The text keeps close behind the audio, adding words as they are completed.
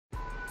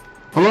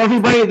Hello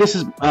everybody, this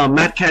is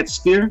Mad Cat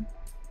Spear,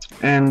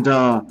 and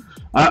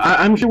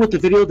I'm here with the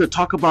video to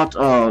talk about,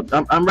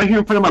 I'm right here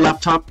in front of my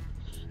laptop,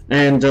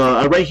 and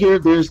right here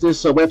there's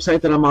this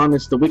website that I'm on.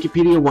 It's the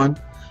Wikipedia one,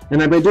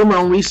 and I've been doing my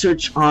own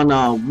research on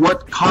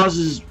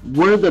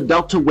where the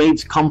delta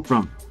waves come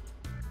from.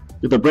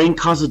 The brain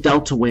causes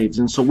delta waves,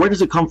 and so where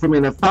does it come from?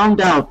 And I found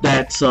out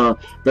that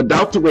the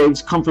delta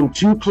waves come from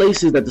two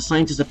places that the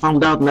scientists have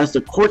found out, and that's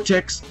the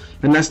cortex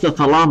and that's the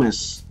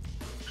thalamus.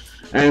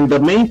 And the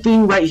main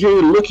thing right here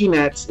you're looking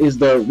at is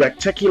the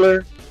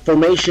reticular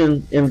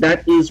formation, and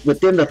that is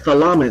within the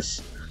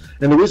thalamus.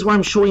 And the reason why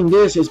I'm showing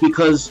this is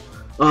because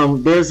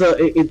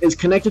it's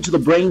connected to the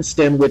brain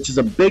stem, which is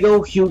a big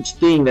old huge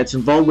thing that's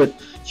involved with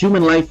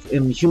human life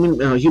and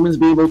humans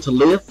being able to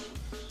live.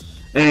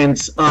 And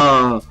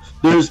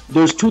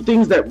there's two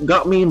things that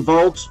got me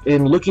involved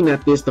in looking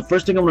at this. The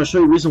first thing I want to show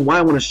you, the reason why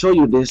I want to show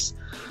you this,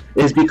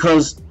 is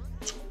because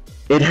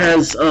it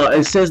has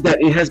it says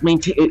that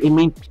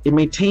it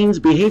maintains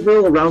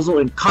behavioral arousal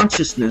and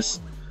consciousness.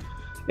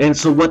 And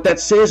so what that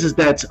says is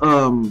that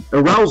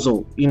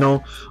arousal,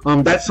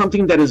 that's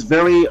something that is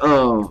very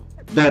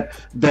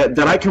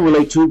that I can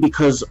relate to,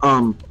 because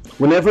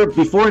whenever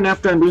before and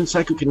after I'm doing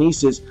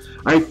psychokinesis,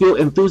 I feel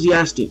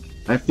enthusiastic,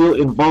 I feel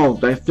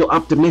involved, I feel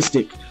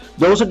optimistic.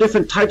 Those are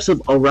different types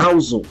of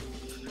arousal,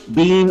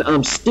 being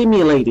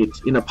stimulated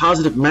in a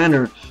positive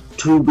manner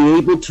to be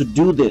able to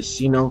do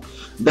this.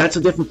 That's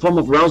a different form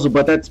of arousal,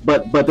 but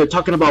they're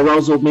talking about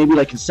arousal maybe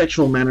like in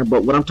sexual manner,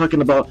 but what I'm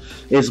talking about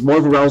is more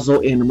of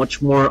arousal in a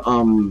much more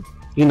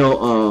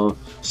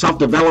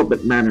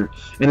self-development manner.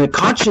 And in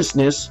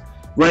consciousness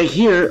right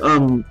here,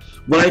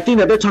 what I think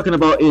that they're talking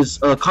about is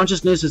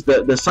consciousness is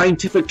the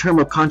scientific term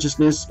of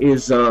consciousness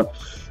is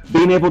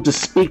being able to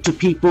speak to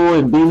people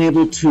and being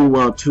able to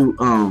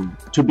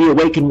be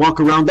awake and walk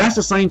around. That's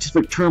the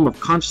scientific term of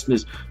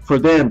consciousness for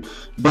them.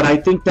 But I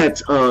think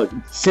that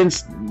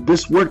since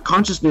this word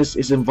consciousness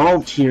is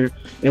involved here,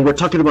 and we're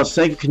talking about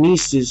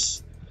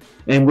psychokinesis,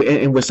 and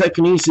with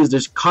psychokinesis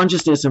there's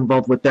consciousness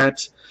involved with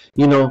that,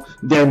 then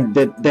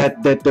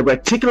that the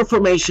reticular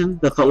formation,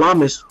 the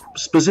thalamus,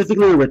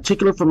 specifically the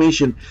reticular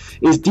formation,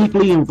 is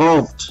deeply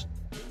involved,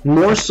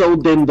 more so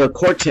than the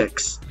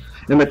cortex.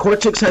 And the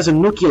cortex has a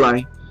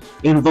nuclei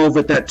involved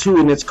with that too,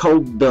 and it's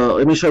called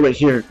let me show you right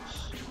here.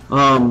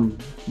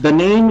 The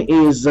name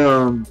is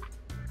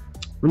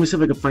let me see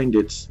if I can find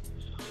it.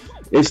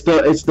 It's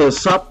the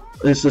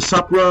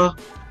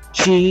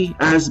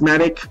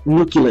Suprachiasmatic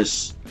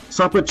nucleus.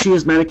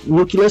 Suprachiasmatic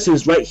nucleus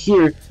is right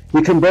here.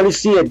 You can barely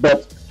see it,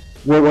 but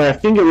where my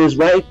finger is,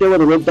 right there where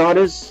the red dot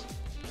is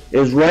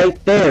right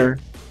there,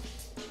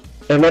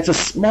 and that's a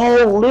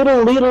small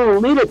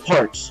little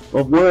part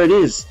of where it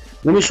is.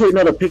 Let me show you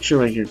another picture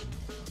right here.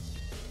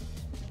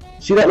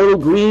 See that little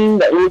green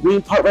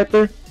part right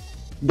there?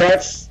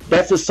 That's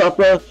the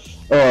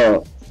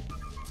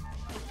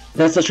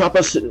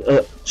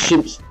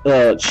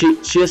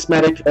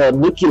Suprachiasmatic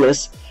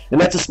nucleus, and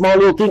that's a small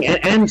little thing.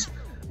 And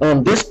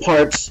this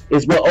part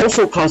is what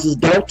also causes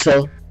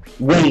delta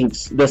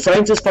waves. The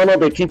scientists found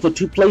out they came from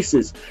two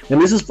places, and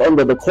this is from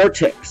the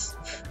cortex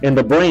and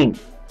the brain.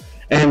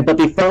 But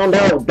they found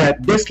out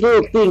that this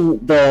little thing,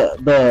 the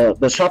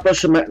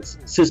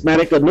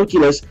suprachiasmatic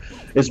nucleus,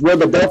 is where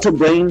the delta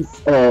brain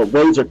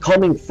waves are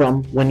coming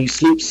from when you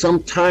sleep.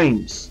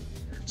 Sometimes,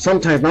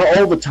 not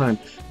all the time,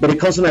 but it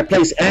comes from that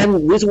place. And the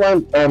reason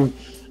why I'm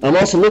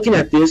also looking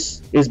at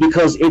this is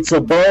because it's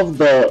above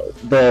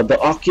the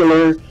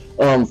ocular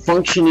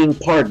functioning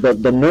part,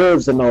 the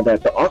nerves and all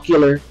that, the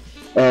ocular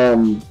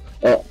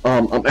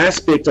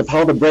aspect of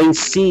how the brain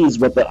sees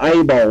with the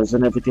eyeballs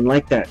and everything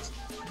like that.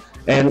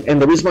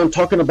 And the reason why I'm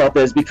talking about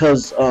that is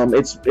because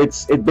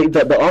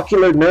the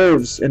ocular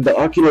nerves and the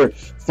ocular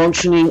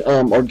functioning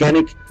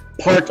organic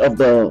part of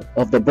the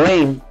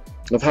brain,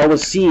 of how it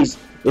sees,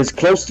 is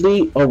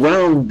closely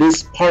around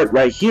this part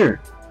right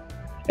here.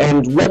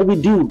 And what do we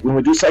do when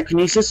we do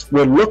psychokinesis?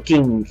 We're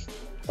looking,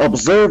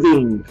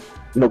 observing,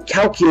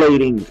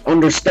 calculating,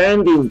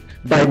 understanding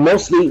by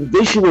mostly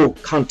visual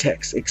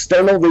context,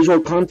 external visual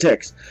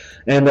context,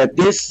 and that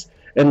this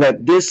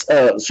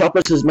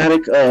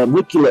suprachiasmatic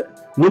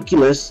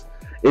nucleus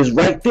is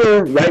right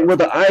there, right where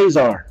the eyes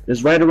are,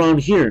 is right around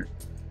here,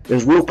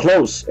 is real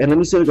close. And let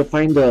me see if I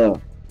can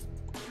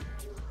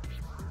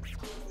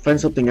find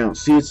something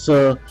else. See, it's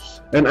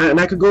and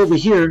I could go over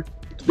here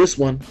to this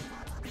one,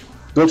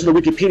 go to the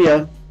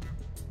Wikipedia,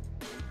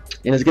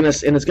 and it's gonna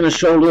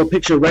show a little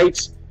picture right.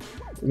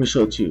 Let me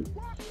show it to you.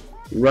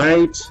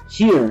 Right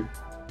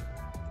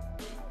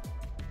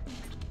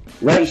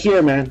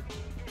here, man.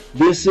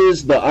 This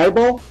is the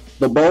eyeball,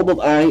 the bulb of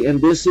eye, and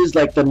this is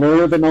like the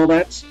nerve and all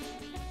that.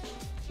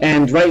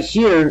 And right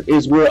here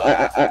is where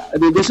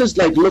this is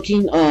like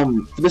looking.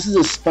 This is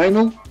a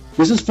spinal.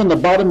 This is from the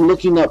bottom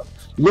looking up,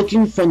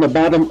 looking from the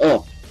bottom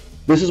up.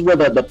 This is where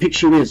the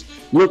picture is,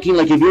 looking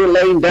like if you're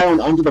laying down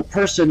onto the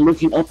person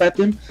looking up at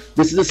them.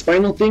 This is the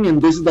spinal thing,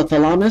 and this is the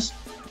thalamus.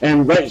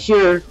 And right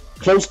here,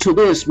 close to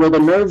this, where the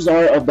nerves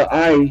are of the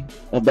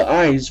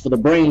eyes for the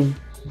brain,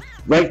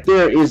 right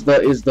there is the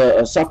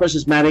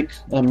suprachiasmatic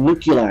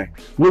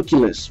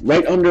nucleus,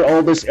 right under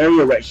all this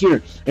area right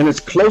here, and it's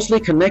closely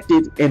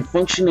connected and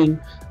functioning,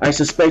 I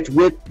suspect,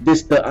 with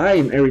the eye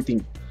and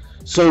everything.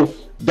 So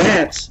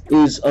that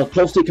is a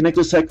closely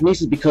connected to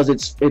psychokinesis, because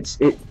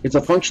it's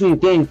a functioning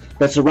thing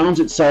that surrounds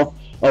itself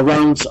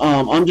around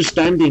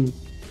understanding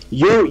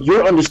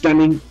your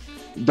understanding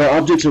the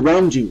objects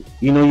around you.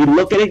 You know, you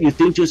look at it, you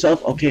think to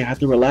yourself, okay, I have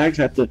to relax,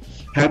 I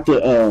have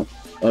to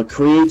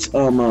create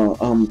kind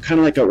of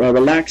like a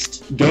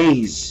relaxed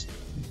gaze.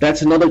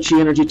 That's another chi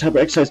energy type of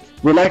exercise,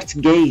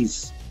 relaxed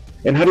gaze.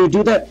 And how do you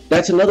do that?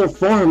 That's another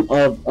form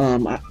of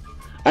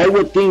I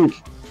would think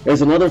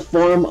is another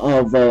form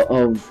of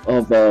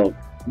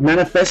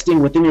manifesting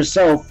within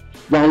yourself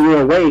while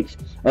you're awake,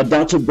 a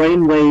delta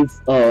brainwave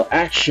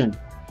action,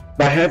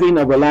 by having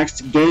a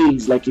relaxed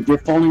gaze, like if you're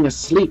falling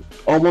asleep,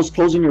 almost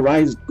closing your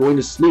eyes, going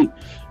to sleep,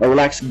 a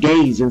relaxed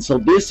gaze. And so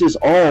this is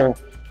all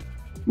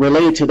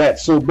related to that.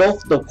 So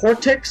both the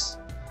cortex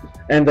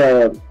and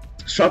the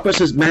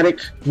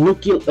suprachiasmatic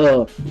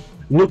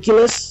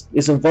nucleus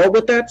is involved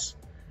with that,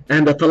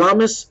 and the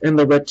thalamus and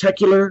the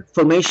reticular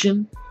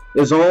formation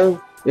is all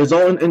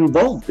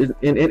involved.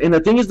 And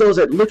the thing is, those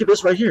that look at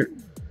this right here,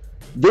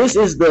 this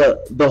is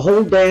the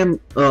whole damn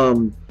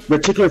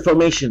reticular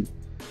formation.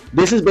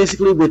 This is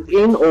basically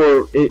within,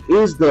 or it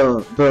is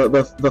the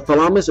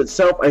thalamus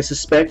itself, I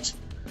suspect.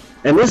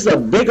 And this is a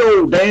big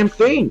old damn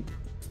thing.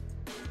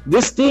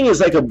 This thing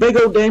is like a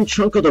big old damn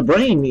chunk of the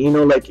brain. You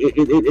know, like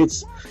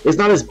it's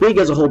not as big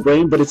as a whole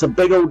brain, but it's a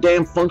big old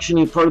damn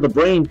functioning part of the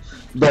brain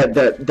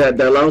that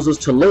allows us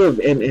to live.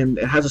 And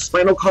it has a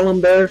spinal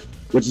column there,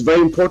 which is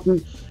very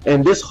important.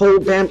 And this whole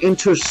damn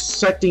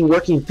intersecting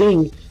working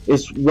thing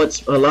is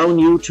what's allowing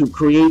you to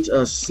create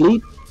a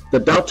sleep, the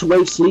delta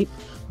wave sleep.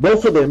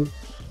 Both of them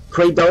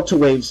create delta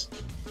waves.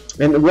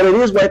 And what it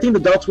is, what I think the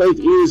delta wave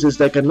is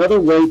like another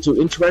way to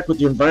interact with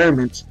the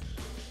environment.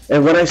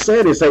 And what I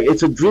said is like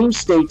it's a dream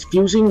state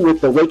fusing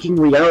with the waking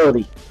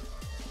reality.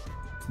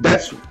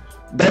 That's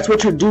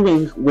what you're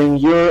doing when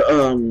you're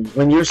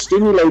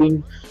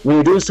stimulating, when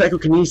you're doing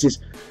psychokinesis.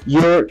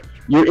 You're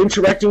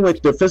interacting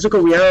with the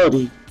physical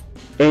reality,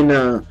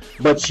 and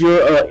but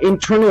you're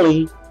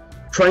internally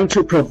trying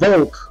to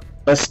provoke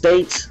a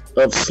state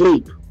of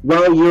sleep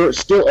while you're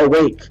still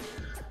awake.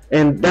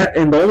 And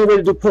the only way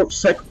to do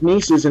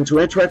psychokinesis and to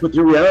interact with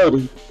your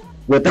reality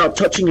without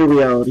touching your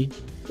reality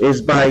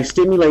is by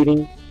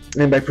stimulating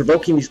and by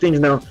provoking these things.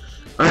 Now,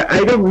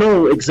 I don't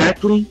know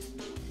exactly,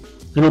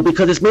 you know,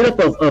 because it's made up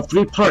of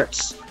three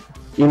parts.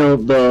 You know,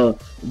 the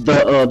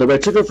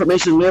reticular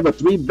formation is made up of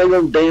three big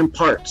old damn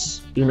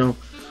parts. You know,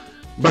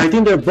 but I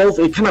think they're both.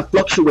 It kind of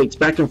fluctuates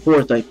back and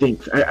forth. I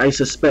think I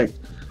suspect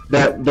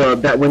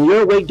that when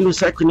you're awake doing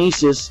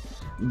psychokinesis,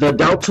 the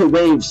delta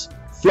waves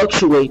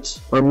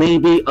fluctuate, or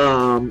maybe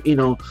you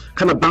know,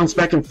 kind of bounce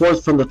back and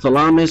forth from the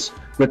thalamus,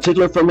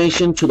 reticular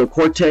formation, to the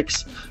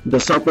cortex, the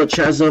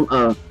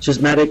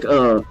suprachiasmatic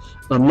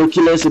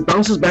nucleus. It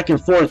bounces back and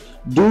forth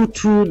due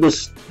to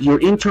your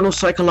internal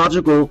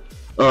psychological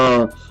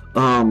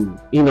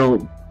you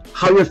know,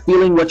 how you're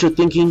feeling, what you're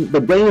thinking.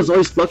 The brain is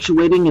always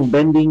fluctuating and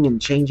bending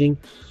and changing,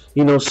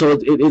 you know. So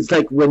it's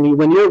like when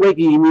you're awake,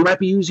 you might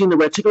be using the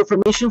reticular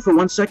formation for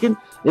 1 second,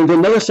 and then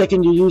another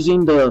second you're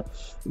using the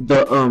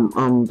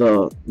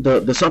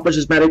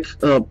suprachiasmatic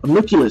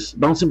nucleus,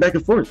 bouncing back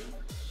and forth.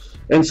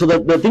 And so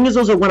the thing is,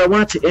 also, what I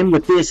wanted to end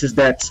with this is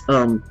that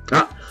I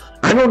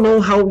don't know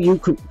how you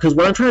could, because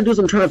what I'm trying to do is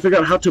I'm trying to figure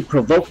out how to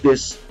provoke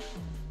this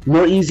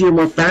more easier,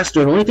 more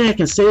faster. And the only thing I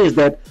can say is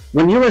that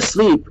when you're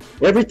asleep,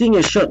 everything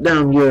is shut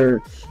down.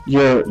 Your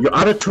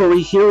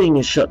auditory hearing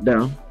is shut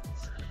down.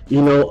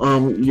 You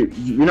know,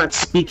 you're not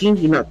speaking,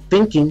 you're not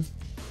thinking,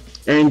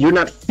 and you're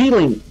not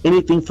feeling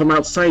anything from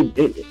outside,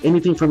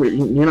 anything from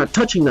you're not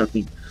touching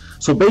nothing.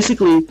 So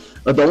basically,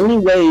 the only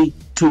way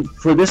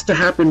for this to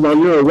happen while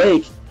you're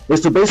awake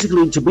is to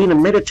basically to be in a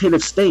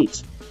meditative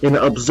state, in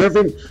an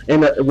observant,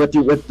 and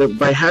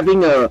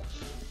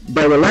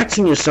by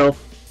relaxing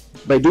yourself,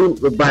 by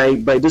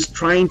just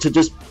trying to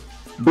just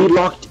be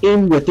locked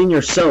in within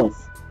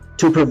yourself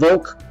to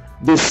provoke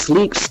this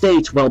sleep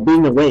state while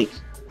being awake.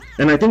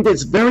 And I think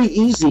that's very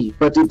easy,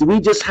 but we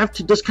just have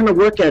to just kind of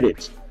work at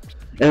it.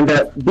 And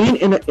that being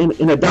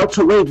in a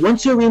delta wave,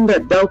 once you're in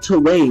that delta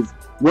wave,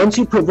 once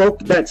you provoke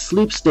that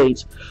sleep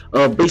state,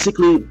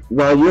 basically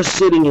while you're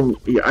sitting and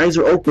your eyes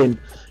are open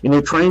and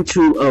you're trying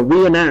to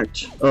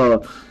reenact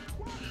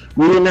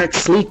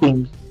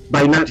sleeping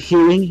by not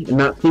hearing and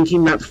not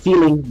thinking, not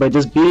feeling, by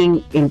just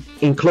being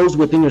enclosed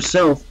within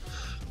yourself.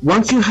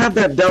 Once you have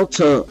that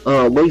delta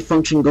wave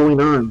function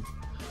going on,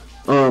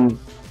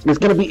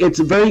 it's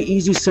a very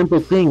easy, simple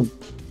thing,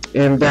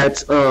 and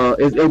that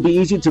it'll be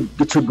easy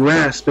to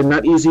grasp and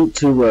not easy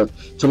to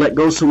let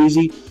go so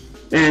easy.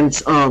 And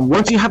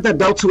once you have that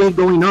delta wave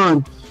going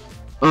on,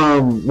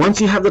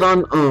 once you have it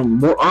on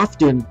more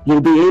often,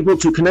 you'll be able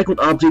to connect with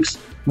objects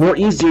more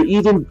easier,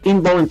 even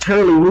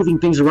involuntarily moving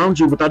things around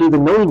you without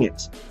even knowing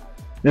it.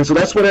 And so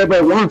that's what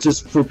everybody wants, is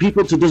for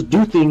people to just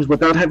do things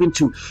without having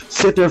to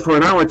sit there for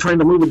an hour trying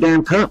to move a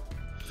damn cup.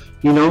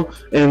 you know,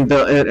 and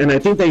I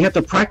think they have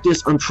to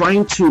practice on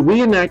trying to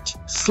reenact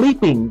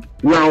sleeping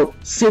while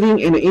sitting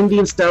in an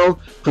Indian style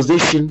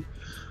position,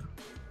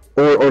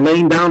 or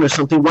laying down or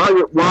something,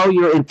 while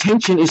your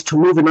intention is to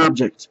move an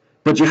object.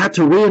 But you have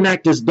to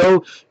reenact as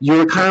though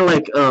you're kind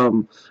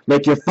of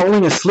like you're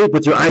falling asleep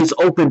with your eyes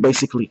open,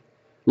 basically.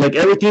 Like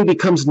everything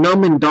becomes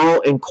numb and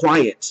dull and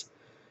quiet,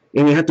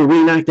 and you have to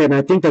reenact that. And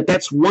I think that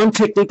that's one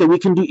technique that we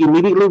can do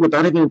immediately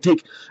without having to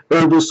take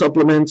herbal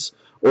supplements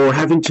or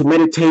having to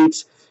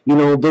meditate. You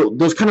know,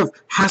 those kind of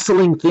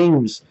hassling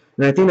things.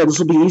 And I think that this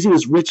will be easy.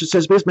 As Richard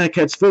says, "Base Mad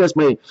Cat's Fit."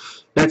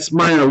 That's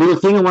my little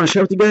thing I want to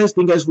share with you guys.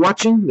 Thank you guys for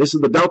watching. This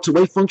is the delta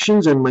wave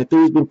functions, and my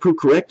theory has been proved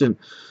correct, and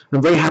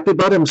I'm very happy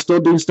about it. I'm still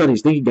doing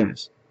studies. Thank you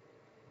guys.